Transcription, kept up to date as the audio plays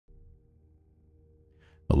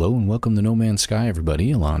Hello and welcome to NoMansSky,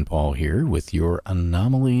 everybody. ElanPaul here with your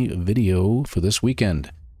Anomaly video for this weekend.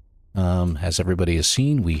 As everybody has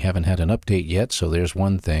seen, we haven't had an update yet, so there's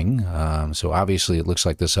one thing. So obviously it looks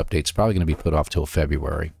like this update's probably going to be put off till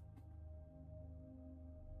February.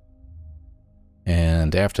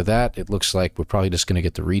 And after that, it looks like we're probably just going to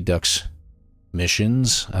get the Redux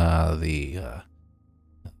missions. Yep,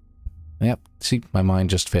 see, my mind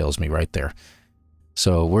just fails me right there.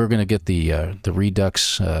 So we're going to get the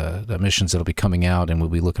Redux the missions that'll be coming out, and we'll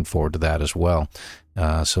be looking forward to that as well.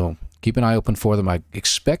 So keep an eye open for them. I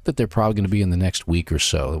expect that they're probably going to be in the next week or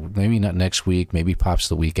so. Maybe not next week, maybe pops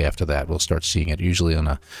the week after that. We'll start seeing it. Usually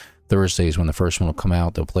on Thursdays when the first one will come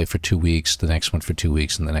out, they'll play for 2 weeks, the next one for 2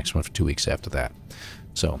 weeks, and the next one for 2 weeks after that.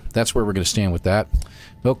 So that's where we're going to stand with that.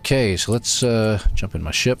 Okay, so let's jump in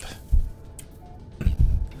my ship.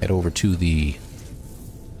 Head over to the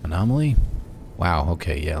Anomaly. Wow,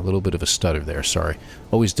 okay, yeah, a little bit of a stutter there, sorry.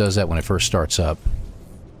 Always does that when it first starts up.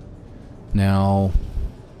 Now,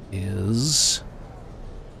 Yep,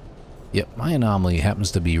 my Anomaly happens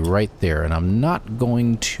to be right there, and I'm not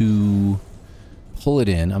going to pull it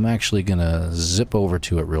in. I'm actually going to zip over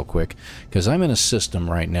to it real quick, because I'm in a system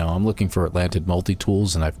right now. I'm looking for Atlantic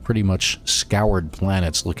multi-tools, and I've pretty much scoured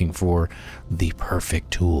planets looking for the perfect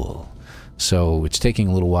tool. So it's taking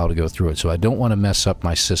a little while to go through it. So I don't want to mess up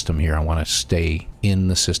my system here. I want to stay in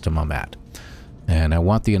the system I'm at. And I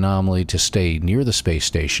want the Anomaly to stay near the space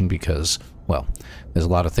station because, well, there's a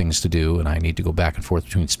lot of things to do, and I need to go back and forth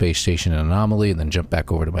between space station and Anomaly and then jump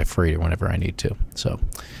back over to my freighter whenever I need to. So,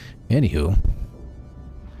 anywho,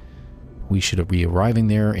 we should be arriving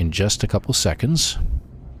there in just a couple seconds.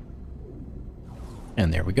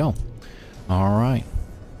 And there we go. All right.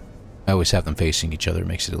 I always have them facing each other. It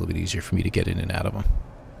makes it a little bit easier for me to get in and out of them.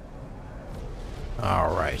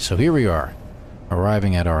 Alright, so here we are,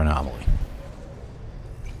 arriving at our Anomaly.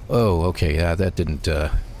 Oh, okay, yeah, that didn't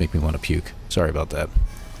make me want to puke. Sorry about that.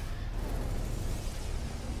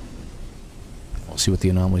 We'll see what the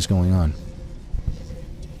Anomaly's going on. As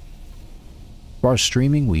far as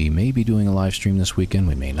streaming, we may be doing a live stream this weekend.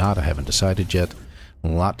 We may not. I haven't decided yet. A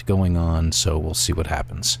lot going on, so we'll see what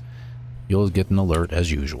happens. You'll get an alert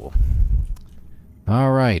as usual.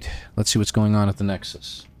 Alright, let's see what's going on at the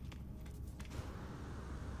Nexus.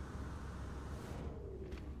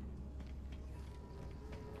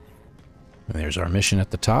 And there's our mission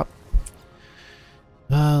at the top.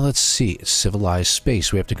 Let's see, civilized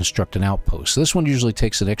space. We have to construct an outpost. This one usually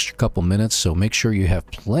takes an extra couple minutes, so make sure you have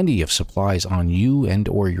plenty of supplies on you and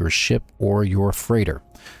or your ship or your freighter,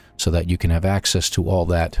 so that you can have access to all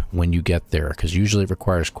that when you get there, because usually it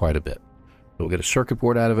requires quite a bit. We'll get a circuit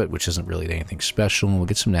board out of it, which isn't really anything special, and we'll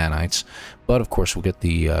get some nanites, but of course we'll get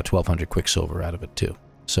the 1200 quicksilver out of it too.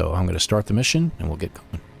 So I'm going to start the mission, and we'll get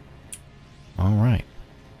going. Alright.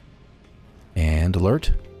 And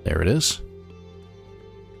alert. There it is.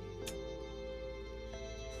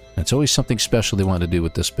 It's always something special they want to do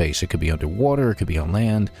with this base. It could be underwater, it could be on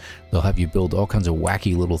land. They'll have you build all kinds of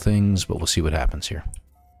wacky little things, but we'll see what happens here.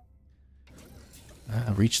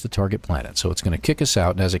 Reach the target planet. So it's going to kick us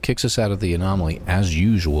out, and as it kicks us out of the Anomaly, as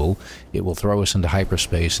usual, it will throw us into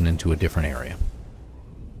hyperspace and into a different area.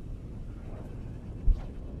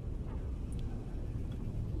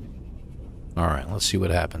 Alright, let's see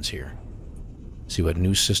what happens here. See what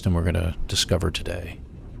new system we're going to discover today.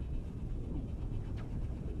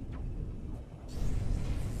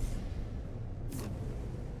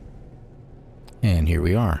 And here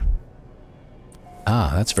we are.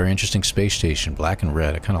 Ah, that's a very interesting space station. Black and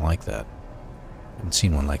red. I kind of like that. Haven't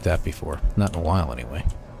seen one like that before. Not in a while, anyway.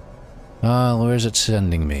 Where's it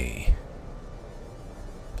sending me?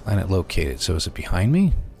 Planet located. So is it behind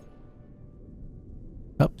me?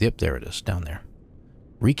 Oh, yep, there it is. Down there.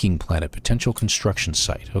 Reeking planet. Potential construction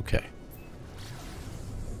site. Okay.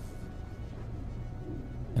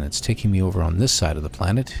 And it's taking me over on this side of the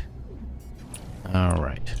planet.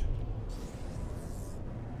 Alright.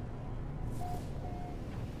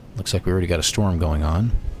 Looks like we already got a storm going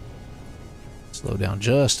on. Slow down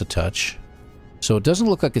just a touch. So it doesn't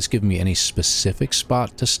look like it's giving me any specific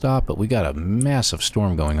spot to stop, but we got a massive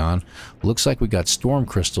storm going on. Looks like we got storm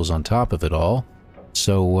crystals on top of it all.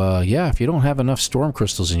 So, yeah, if you don't have enough storm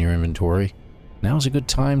crystals in your inventory, now's a good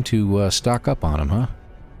time to stock up on them, huh?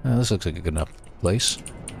 This looks like a good enough place.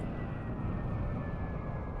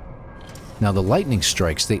 Now, the lightning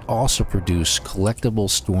strikes, they also produce collectible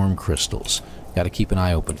storm crystals. Got to keep an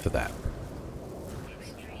eye open for that.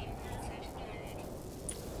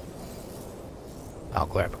 I'll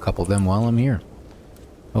grab a couple of them while I'm here.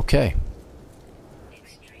 Okay.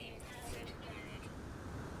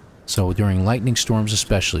 So during lightning storms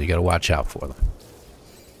especially, you got to watch out for them.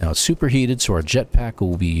 Now it's superheated, so our jetpack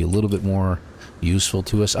will be a little bit more useful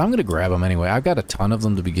to us. I'm going to grab them anyway. I've got a ton of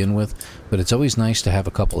them to begin with, but it's always nice to have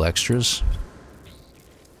a couple extras.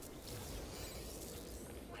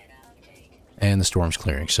 And the storm's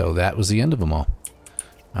clearing, so that was the end of them all.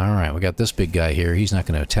 Alright, we got this big guy here. He's not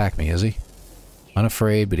going to attack me, is he?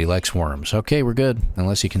 Unafraid, but he likes worms. Okay, we're good.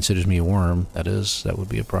 Unless he considers me a worm, that would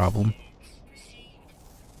be a problem.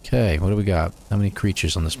 Okay, what do we got? How many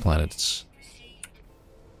creatures on this planet? It's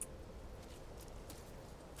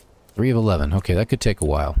 3 of 11. Okay, that could take a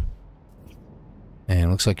while. And it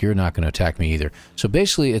looks like you're not going to attack me either. So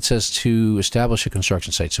basically, it says to establish a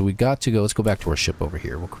construction site. So we got to go... Let's go back to our ship over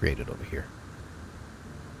here. We'll create it over here.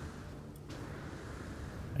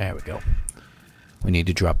 There we go. We need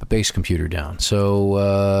to drop a base computer down.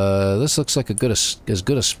 So, this looks like as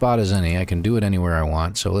good a spot as any. I can do it anywhere I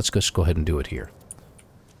want. So let's just go ahead and do it here.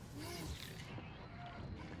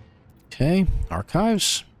 Okay,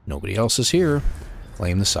 archives. Nobody else is here.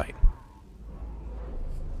 Claim the site.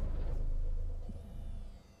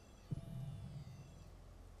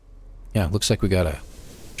 Yeah, looks like we got a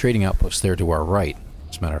trading outpost there to our right,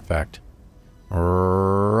 as a matter of fact.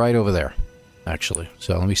 Right over there, actually.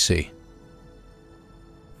 So let me see.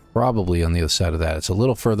 Probably on the other side of that. It's a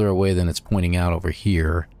little further away than it's pointing out over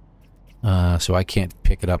here. So I can't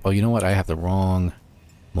pick it up. Oh, you know what? I have the wrong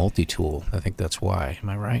multi-tool. I think that's why. Am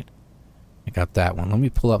I right? I got that one. Let me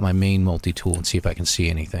pull up my main multi-tool and see if I can see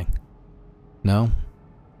anything. No?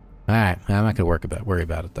 Alright, I'm not going to worry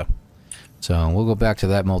about it, though. So we'll go back to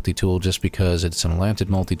that multi-tool just because it's an Atlantic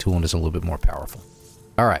multi-tool and it's a little bit more powerful.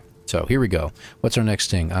 Alright, so here we go. What's our next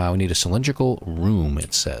thing? We need a cylindrical room,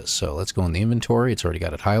 it says. So let's go in the inventory. It's already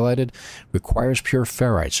got it highlighted. Requires pure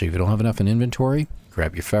ferrite. So if you don't have enough in inventory,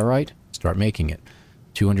 grab your ferrite, start making it.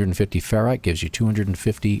 250 ferrite gives you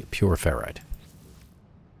 250 pure ferrite.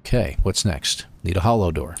 Okay, what's next? Need a hollow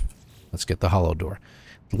door. Let's get the hollow door.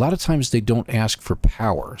 A lot of times they don't ask for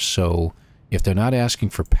power, so if they're not asking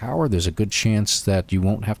for power, there's a good chance that you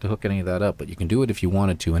won't have to hook any of that up, but you can do it if you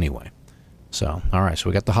wanted to anyway. So, alright, so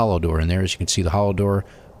we got the hollow door in there. As you can see, the hollow door,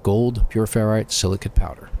 gold, pure ferrite, silicate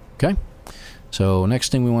powder. Okay? So,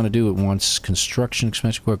 next thing we want to do, it wants construction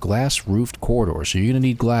expansion core, glass roofed corridor. So you're going to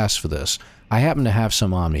need glass for this. I happen to have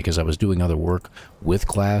some on me because I was doing other work with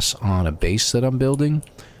glass on a base that I'm building.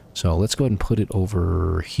 So let's go ahead and put it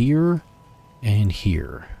over here and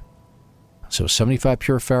here. So 75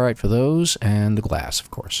 pure ferrite for those, and the glass,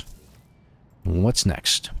 of course. What's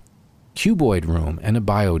next? Cuboid room and a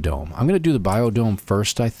biodome. I'm going to do the biodome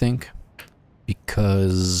first, I think,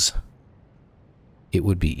 because it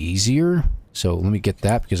would be easier. So let me get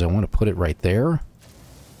that because I want to put it right there.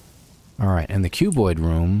 Alright, and the cuboid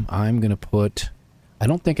room, I'm going to put... I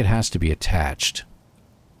don't think it has to be attached.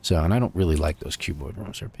 So, and I don't really like those cuboid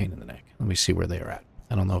rooms. They're a pain in the neck. Let me see where they are at.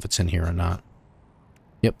 I don't know if it's in here or not.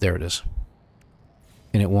 Yep, there it is.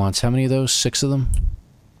 And it wants how many of those? 6 of them?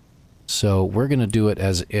 So we're going to do it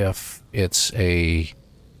as if it's a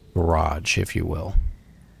garage, if you will.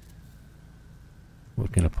 We're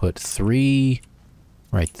going to put 3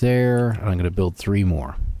 right there. And I'm going to build 3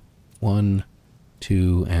 more. 1,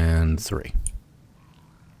 2, and 3.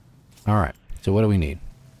 Alright, so what do we need?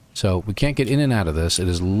 So we can't get in and out of this. It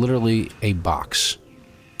is literally a box.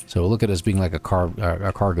 So look at it as being like a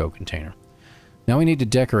cargo container. Now we need to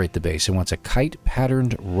decorate the base. It wants a kite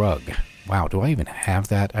patterned rug. Wow, do I even have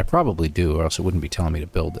that? I probably do, or else it wouldn't be telling me to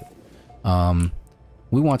build it.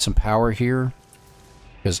 We want some power here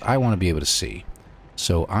because I want to be able to see.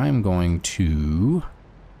 So I'm going to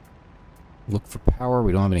look for power.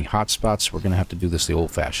 We don't have any hotspots, so we're going to have to do this the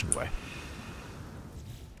old-fashioned way.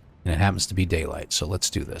 And it happens to be daylight, so let's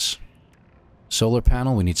do this. Solar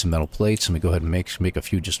panel, we need some metal plates. Let me go ahead and make a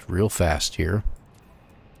few just real fast here.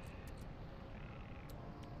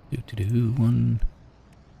 One.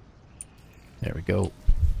 There we go.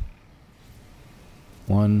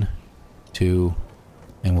 1, 2,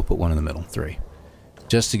 and we'll put 1 in the middle. 3.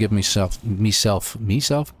 Just to give myself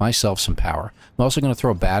some power. I'm also going to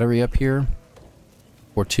throw a battery up here,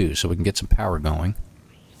 or 2, so we can get some power going.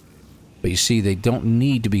 But you see, they don't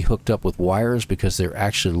need to be hooked up with wires because they're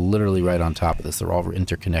actually literally right on top of this. They're all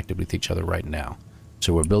interconnected with each other right now.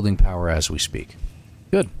 So we're building power as we speak.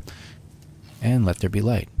 Good. And let there be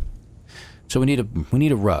light. So we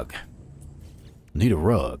need a rug. Need a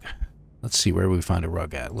rug. Let's see where we find a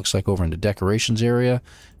rug at. Looks like over in the decorations area,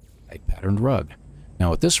 a patterned rug.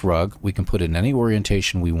 Now with this rug, we can put it in any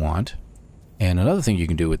orientation we want. And another thing you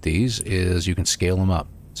can do with these is you can scale them up.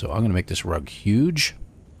 So I'm going to make this rug huge.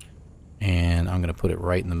 And I'm going to put it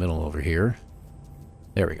right in the middle over here.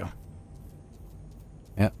 There we go.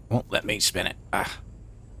 Yeah, won't let me spin it. Ah.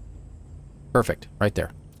 Perfect. Right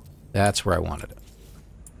there. That's where I wanted it.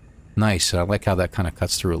 Nice. I like how that kind of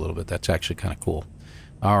cuts through a little bit. That's actually kind of cool.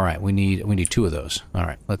 All right, we need 2 of those. All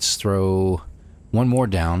right, let's throw one more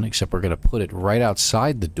down, except we're going to put it right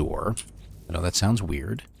outside the door. I know that sounds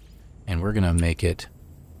weird. And we're going to make it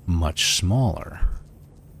much smaller.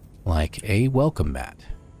 Like a welcome mat.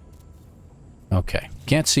 Okay,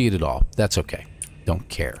 can't see it at all. That's okay. Don't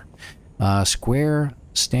care. Square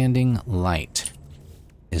standing light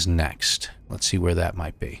is next. Let's see where that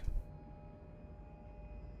might be.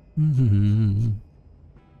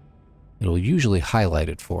 It'll usually highlight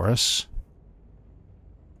it for us.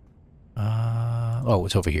 Oh,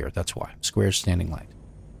 it's over here. That's why. Square standing light.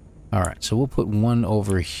 All right, so we'll put one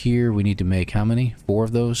over here. We need to make how many? 4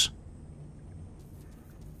 of those?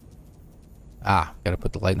 Ah, got to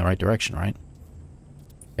put the light in the right direction, right?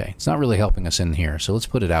 Okay, it's not really helping us in here, so let's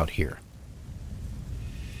put it out here.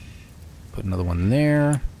 Put another one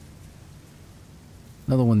there.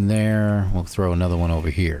 Another one there. We'll throw another one over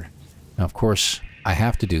here. Now, of course, I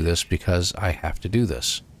have to do this because I have to do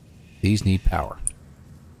this. These need power.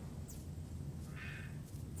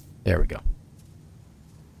 There we go.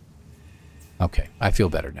 Okay, I feel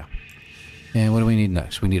better now. And what do we need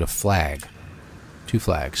next? We need a flag. 2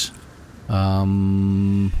 flags.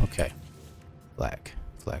 Okay. Flag.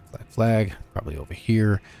 Probably over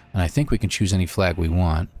here. And I think we can choose any flag we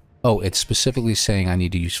want. Oh, it's specifically saying I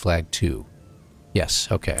need to use flag 2. Yes,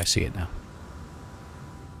 okay, I see it now.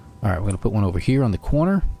 Alright, we're going to put one over here on the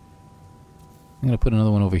corner. I'm going to put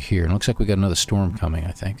another one over here. And it looks like we got another storm coming,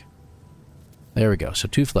 I think. There we go. So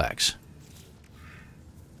 2 flags.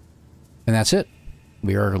 And that's it.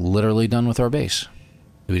 We are literally done with our base.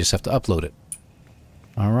 We just have to upload it.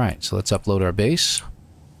 Alright, so let's upload our base.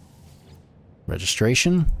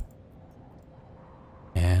 Registration.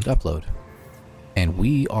 And upload. And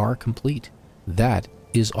we are complete. That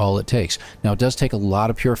is all it takes. Now, it does take a lot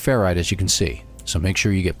of pure ferrite, as you can see. So make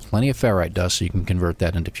sure you get plenty of ferrite dust so you can convert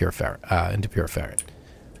that into pure ferrite.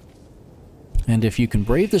 And if you can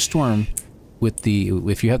brave the storm with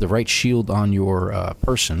if you have the right shield on your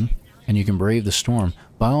person, and you can brave the storm,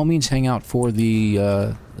 by all means hang out for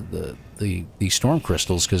the storm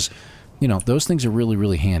crystals, because you know those things are really,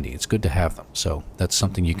 really handy. It's good to have them. So that's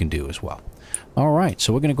something you can do as well. All right,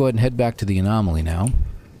 so we're going to go ahead and head back to the Anomaly now.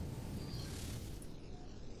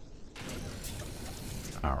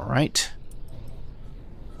 All right.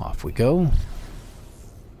 Off we go.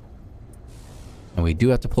 And we do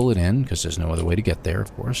have to pull it in, because there's no other way to get there,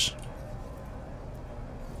 of course.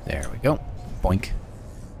 There we go. Boink.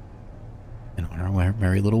 And on our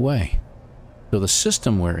merry little way. So the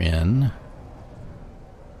system we're in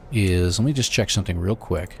is... Let me just check something real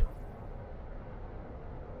quick.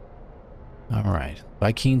 Alright.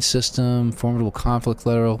 Vikine system, formidable conflict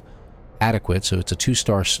level, adequate, so it's a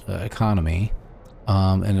 2-star economy.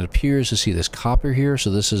 And it appears to see this copper here,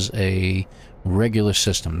 so this is a regular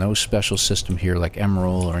system. No special system here like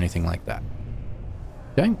Emerald or anything like that.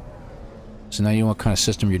 Okay? So now you know what kind of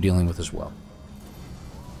system you're dealing with as well.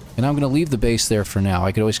 And I'm going to leave the base there for now.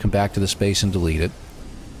 I could always come back to this base and delete it.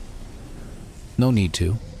 No need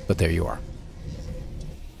to, but there you are.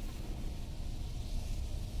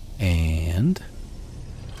 And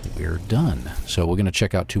we're done. So we're going to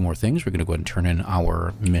check out 2 more things. We're going to go ahead and turn in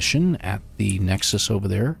our mission at the Nexus over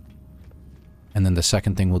there. And then the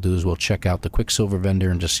second thing we'll do is we'll check out the Quicksilver vendor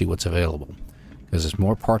and just see what's available. Because as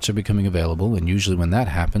more parts are becoming available, and usually when that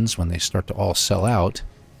happens, when they start to all sell out,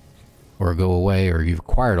 or go away, or you've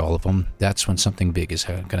acquired all of them, that's when something big is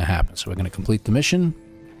going to happen. So we're going to complete the mission,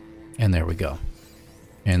 and there we go.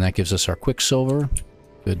 And that gives us our Quicksilver.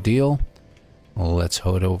 Good deal. Well, let's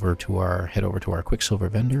head over to our Quicksilver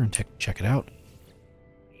vendor and check it out.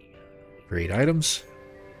 Great items.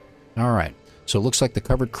 All right. So it looks like the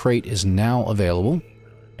covered crate is now available.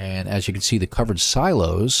 And as you can see, the covered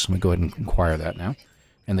silos, let me go ahead and inquire that now.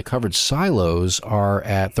 And the covered silos are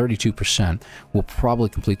at 32%. We'll probably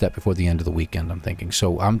complete that before the end of the weekend, I'm thinking.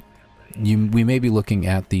 So we may be looking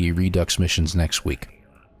at the Redux missions next week.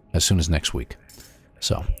 As soon as next week.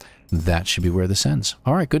 So that should be where this ends.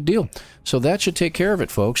 All right, good deal. So that should take care of it,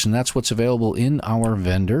 folks. And that's what's available in our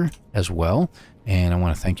vendor as well. And I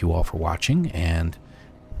want to thank you all for watching. And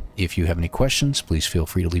if you have any questions, please feel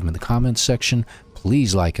free to leave them in the comments section.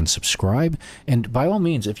 Please like and subscribe. And by all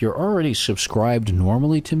means, if you're already subscribed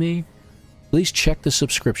normally to me, please check the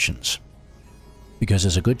subscriptions. Because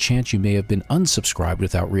there's a good chance you may have been unsubscribed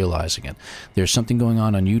without realizing it. There's something going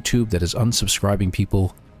on YouTube that is unsubscribing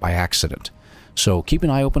people by accident. So keep an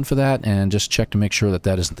eye open for that and just check to make sure that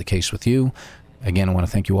that isn't the case with you. Again, I want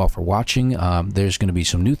to thank you all for watching. There's going to be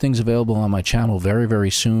some new things available on my channel very, very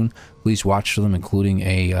soon. Please watch for them, including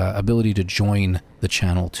a ability to join the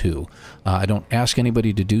channel too. I don't ask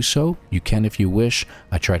anybody to do so. You can if you wish.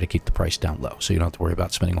 I try to keep the price down low, so you don't have to worry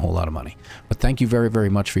about spending a whole lot of money. But thank you very, very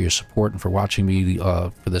much for your support and for watching me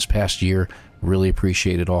for this past year. Really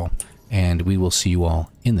appreciate it all. And we will see you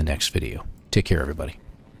all in the next video. Take care, everybody.